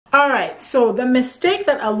All right, so the mistake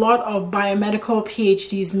that a lot of biomedical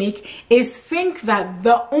PhDs make is think that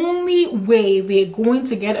the only way they're going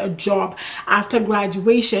to get a job after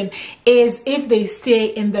graduation is if they stay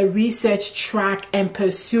in the research track and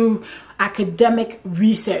pursue academic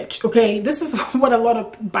research. Okay, this is what a lot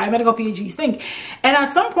of biomedical PhDs think. And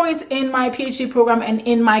at some point in my PhD program and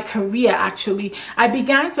in my career, actually, I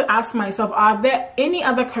began to ask myself, are there any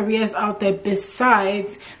other careers out there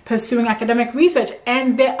besides pursuing academic research?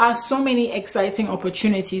 And there are so many exciting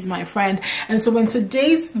opportunities, my friend. And so in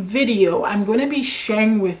today's video, I'm going to be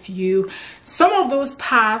sharing with you some of those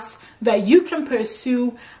paths that you can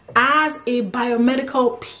pursue as a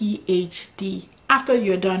biomedical PhD after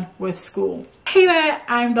you're done with school. Hey there,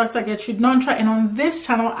 I'm Dr. Gertrude Nontra, and on this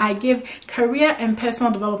channel I give career and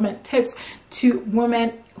personal development tips to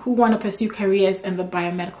women who want to pursue careers in the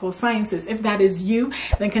biomedical sciences. If that is you,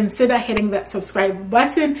 then consider hitting that subscribe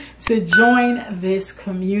button to join this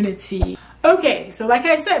community. Okay, so like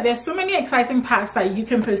I said, there's so many exciting paths that you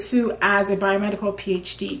can pursue as a biomedical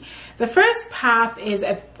PhD. The first path is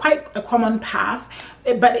quite a common path,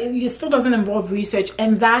 but it still doesn't involve research,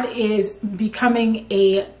 and that is becoming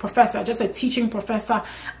a professor, just a teaching professor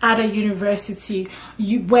at a university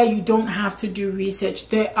where you don't have to do research.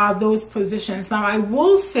 There are those positions. Now, I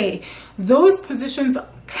will say those positions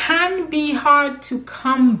can be hard to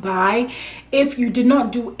come by if you did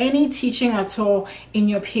not do any teaching at all in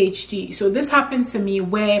your PhD. So this happened to me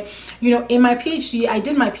where, in my PhD, I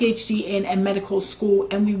did my PhD in a medical school,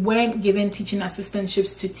 and we weren't given teaching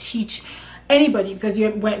assistantships to teach anybody because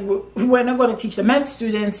we're not going to teach the med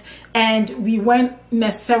students, and we weren't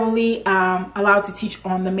necessarily allowed to teach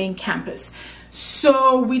on the main campus.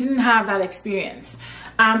 So we didn't have that experience.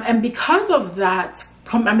 And because of that,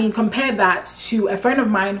 compare that to a friend of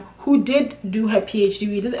mine who did do her PhD.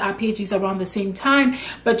 We did our PhDs around the same time,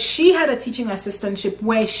 but she had a teaching assistantship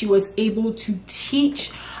where she was able to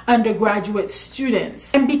teach undergraduate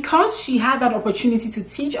students. And because she had that opportunity to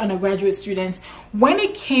teach undergraduate students, when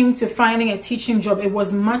it came to finding a teaching job, it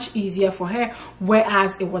was much easier for her,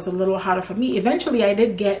 whereas it was a little harder for me. Eventually, I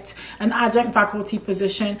did get an adjunct faculty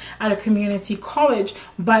position at a community college,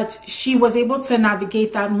 but she was able to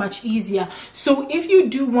navigate that much easier. So if you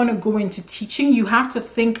do want to go into teaching, you have to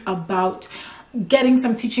think about getting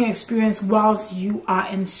some teaching experience whilst you are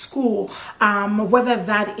in school, whether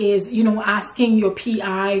that is asking your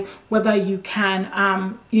PI whether you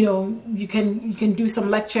can you can do some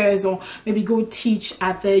lectures, or maybe go teach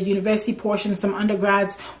at the university portion, some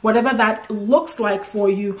undergrads, whatever that looks like for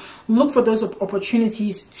you. Look for those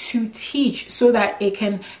opportunities to teach so that it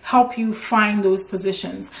can help you find those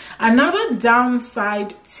positions. Another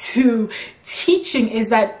downside to teaching is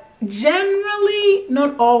that generally,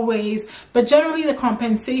 not always, but generally the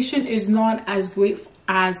compensation is not as great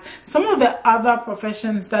as some of the other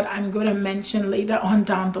professions that I'm going to mention later on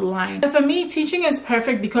down the line. For me, teaching is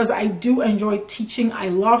perfect because I do enjoy teaching. I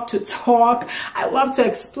love to talk. I love to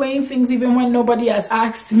explain things even when nobody has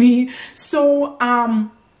asked me. So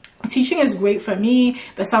teaching is great for me.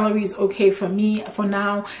 The salary is okay for me for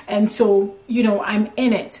now, and so I'm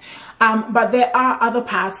in it. But there are other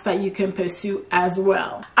paths that you can pursue as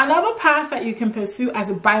well. Another path that you can pursue as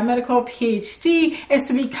a biomedical PhD is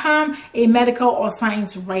to become a medical or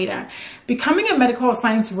science writer. Becoming a medical or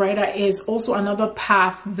science writer is also another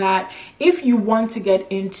path that, if you want to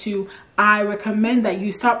get into, I recommend that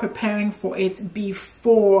you start preparing for it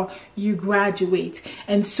before you graduate.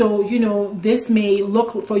 And so, this may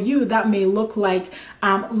look for you, that may look like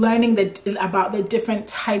learning about the different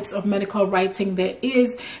types of medical writing there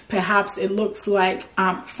is. Perhaps it looks like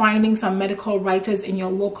finding some medical writers in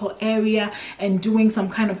your local area and doing some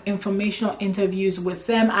kind of informational interviews with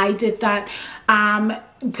them. I did that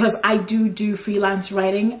because I do freelance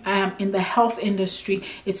writing in the health industry.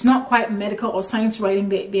 It's not quite medical or science writing.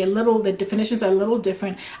 The definitions are a little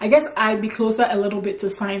different. I guess I'd be closer a little bit to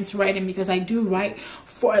science writing because I do write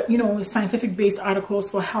for scientific based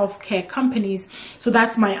articles for healthcare companies. So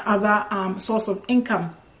that's my other source of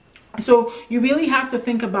income. So you really have to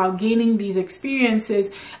think about gaining these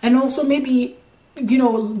experiences, and also maybe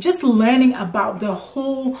just learning about the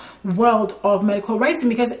whole world of medical writing,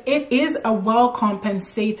 because it is a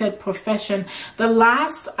well-compensated profession. The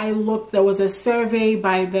last I looked, there was a survey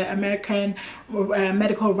by the American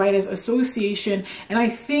Medical Writers Association, and I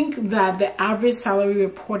think that the average salary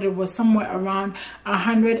reported was somewhere around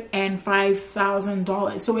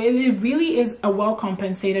 $105,000. So it really is a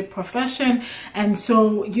well-compensated profession. And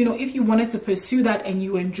so, if you wanted to pursue that and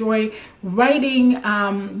you enjoy writing,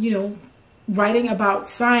 writing about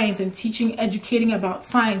science and teaching, educating about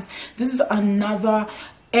science, this is another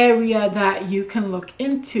area that you can look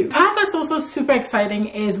into. Path that's also super exciting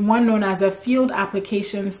is one known as a field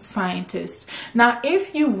applications scientist. Now,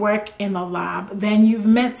 if you work in the lab, then you've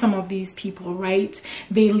met some of these people, right?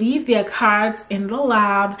 They leave their cards in the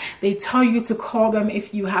lab. They tell you to call them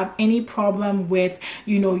if you have any problem with,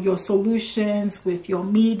 you know, your solutions, with your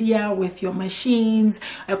media, with your machines,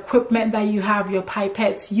 equipment that you have, your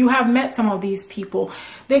pipettes. You have met some of these people.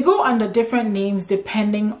 They go under different names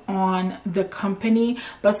depending on the company,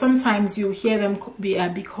 but sometimes you hear them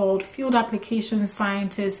be called field application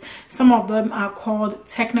scientists. Some of them are called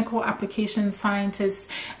technical application scientists,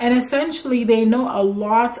 and essentially they know a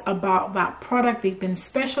lot about that product. They've been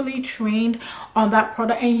specially trained on that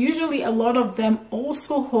product, and usually a lot of them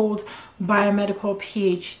also hold biomedical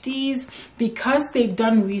PhDs. Because they've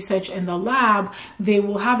done research in the lab, they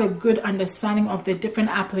will have a good understanding of the different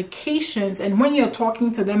applications, and when you're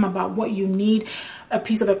talking to them about what you need a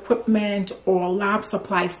piece of equipment or lab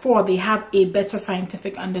supply for, they have a better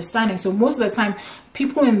scientific understanding. So most of the time,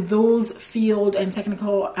 people in those field and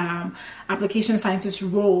technical application scientist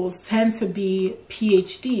roles tend to be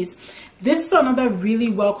PhDs. This is another really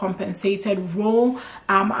well compensated role.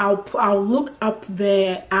 I'll look up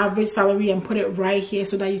the average salary and put it right here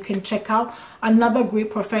so that you can check out. Another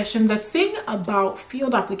great profession. The thing about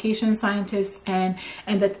field application scientists and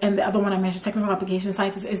the other one I mentioned, technical application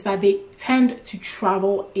scientists, is that they tend to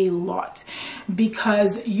travel a lot,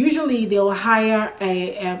 because usually they'll hire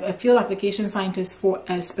a field application scientist for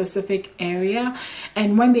a specific area,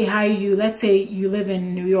 and when they hire you, let's say you live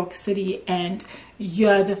in New York City and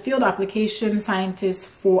you're the field application scientist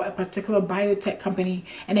for a particular biotech company.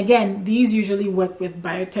 And again, these usually work with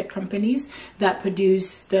biotech companies that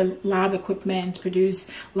produce the lab equipment, produce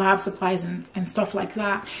lab supplies and stuff like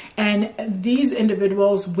that. And these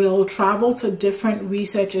individuals will travel to different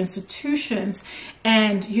research institutions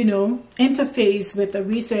and, you know, interface with the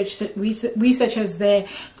researchers there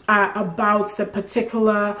about the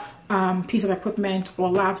particular piece of equipment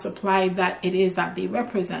or lab supply that it is that they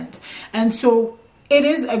represent. And so it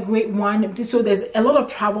is a great one. So there's a lot of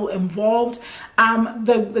travel involved.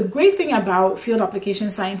 The great thing about field application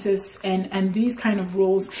scientists and these kind of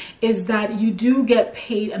roles is that you do get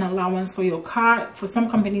paid an allowance for your car. For some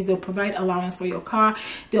companies, they'll provide allowance for your car.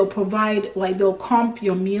 They'll provide, like, they'll comp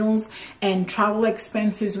your meals and travel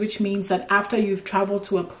expenses, which means that after you've traveled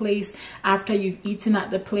to a place, after you've eaten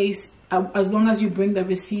at the place, as long as you bring the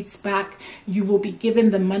receipts back, you will be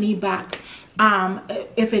given the money back,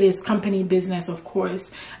 if it is company business, of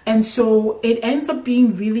course. And so it ends up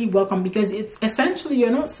being really welcome, because it's essentially,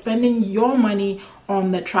 you're not spending your money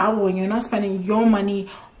on the travel, and you're not spending your money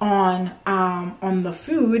on the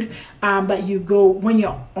food that you go when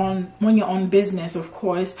you're on business, of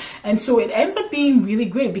course. And so it ends up being really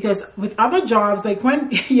great, because with other jobs, like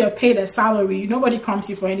when you're paid a salary, nobody comps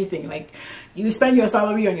you for anything. Like, you spend your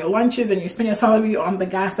salary on your lunches and you spend your salary on the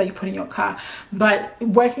gas that you put in your car. But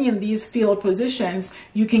working in these field positions,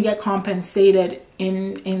 you can get compensated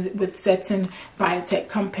with certain biotech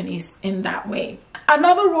companies in that way.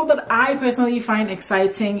 Another role that I personally find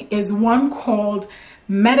exciting is one called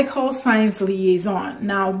medical science liaison.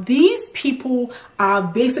 Now, these people are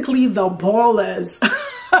basically the ballers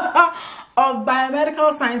of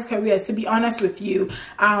biomedical science careers, to be honest with you.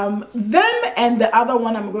 Them and the other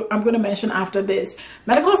one I'm going to mention after this.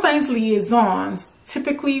 Medical science liaisons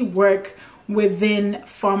typically work within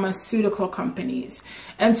pharmaceutical companies.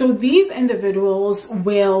 And so these individuals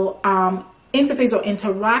will interface or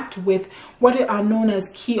interact with what are known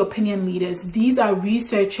as key opinion leaders. These are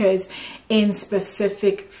researchers in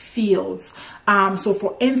specific fields. So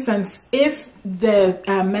for instance, if the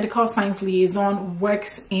medical science liaison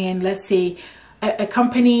works in, let's say, a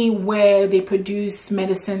company where they produce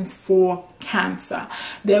medicines for cancer,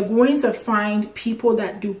 they're going to find people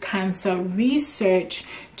that do cancer research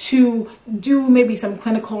to do maybe some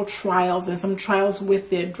clinical trials and some trials with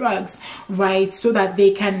their drugs, right? So that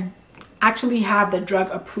they can actually have the drug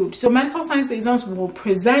approved. So medical science liaisons will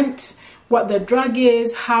present what the drug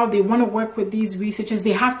is, how they want to work with these researchers.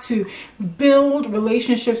 They have to build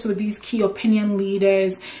relationships with these key opinion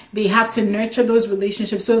leaders. They have to nurture those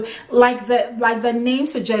relationships. So like the name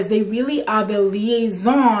suggests, they really are the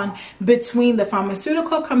liaison between the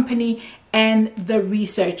pharmaceutical company and the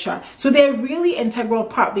researcher. So they're really integral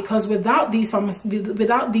part, because without these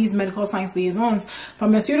medical science liaisons,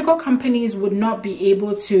 pharmaceutical companies would not be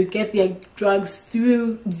able to get their drugs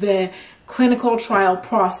through the clinical trial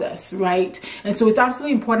process, right? And so it's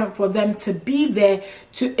absolutely important for them to be there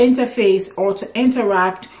to interface or to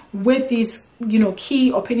interact with these, you know,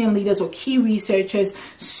 key opinion leaders or key researchers,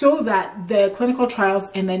 so that the clinical trials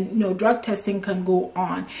and then, you know, drug testing can go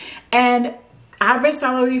on. And Average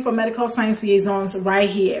salary for medical science liaisons right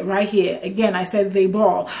here. Again, I said they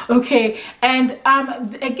ball. Okay, and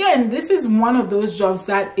again, this is one of those jobs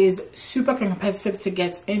that is super competitive to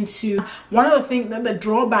get into. One of the things that the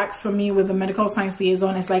drawbacks for me with the medical science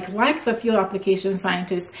liaison is like the field application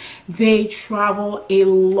scientists, they travel a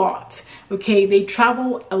lot. Okay, they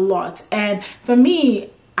travel a lot, and for me,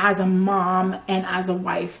 as a mom and as a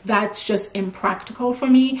wife, that's just impractical for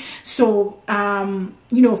me. So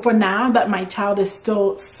you know, for now that my child is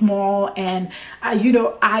still small, and you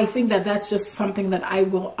know, I think that that's just something that I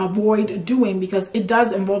will avoid doing, because it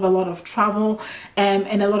does involve a lot of travel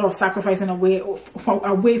and a lot of sacrificing away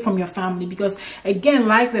from your family. Because again,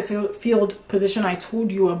 like the field position I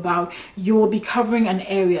told you about, you will be covering an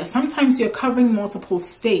area. Sometimes you're covering multiple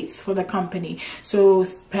states for the company. So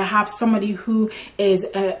perhaps somebody who is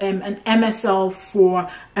an MSL for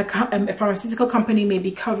a pharmaceutical company may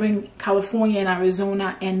be covering California and Arizona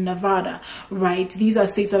and Nevada, right? These are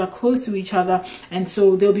states that are close to each other, and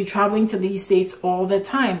so they'll be traveling to these states all the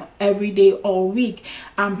time, every day, all week,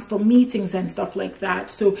 for meetings and stuff like that.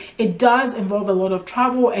 So it does involve a lot of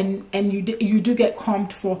travel, and you do get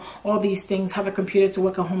comped for all these things, have a computer to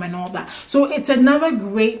work at home and all that. So it's another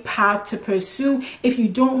great path to pursue if you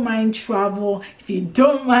don't mind travel, if you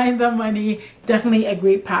don't mind the money. Definitely a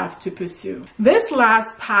great path to pursue. This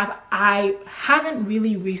last path I haven't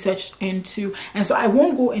really researched into, and so I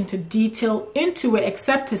won't go into detail into it,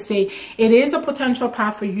 except to say it is a potential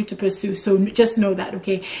path for you to pursue. So just know that,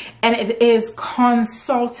 okay? And it is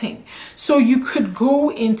consulting. So you could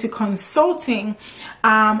go into consulting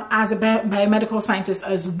as a biomedical scientist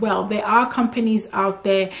as well. There are companies out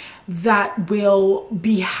there that will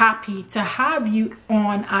be happy to have you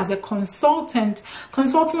on as a consultant,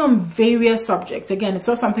 consulting on various subjects. Again, it's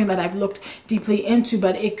not something that I've looked deeply into,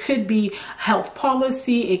 but it could be health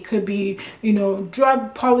policy, it could be, you know,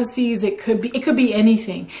 drug policies, it could be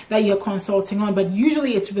anything that you're consulting on, but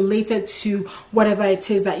usually it's related to whatever it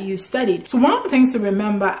is that you studied. So one of the things to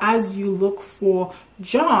remember as you look for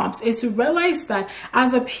jobs is to realize that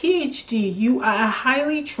as a PhD, you are a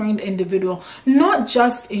highly trained individual, not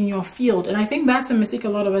just in your field. And I think that's a mistake a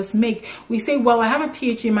lot of us make. We say, well, I have a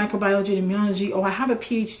PhD in microbiology and immunology, or I have a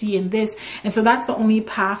PhD in this, and so that's the only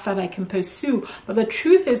path that I can pursue. But the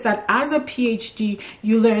truth is that as a PhD,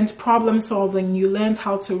 you learned problem solving, you learned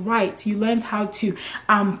how to write, you learned how to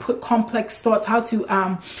put complex thoughts, how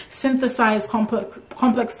to synthesize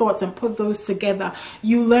complex thoughts and put those together.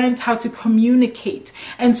 You learned how to communicate.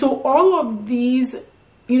 And so all of these,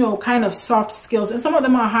 you know, kind of soft skills, and some of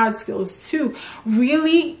them are hard skills too,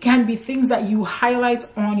 really can be things that you highlight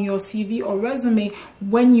on your CV or resume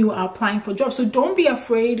when you are applying for jobs. So don't be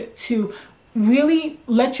afraid to really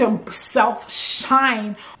let yourself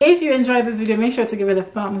shine. If you enjoyed this video, make sure to give it a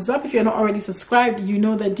thumbs up. If you're not already subscribed, you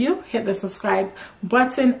know the deal. Hit the subscribe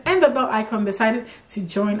button and the bell icon beside it to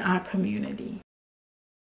join our community.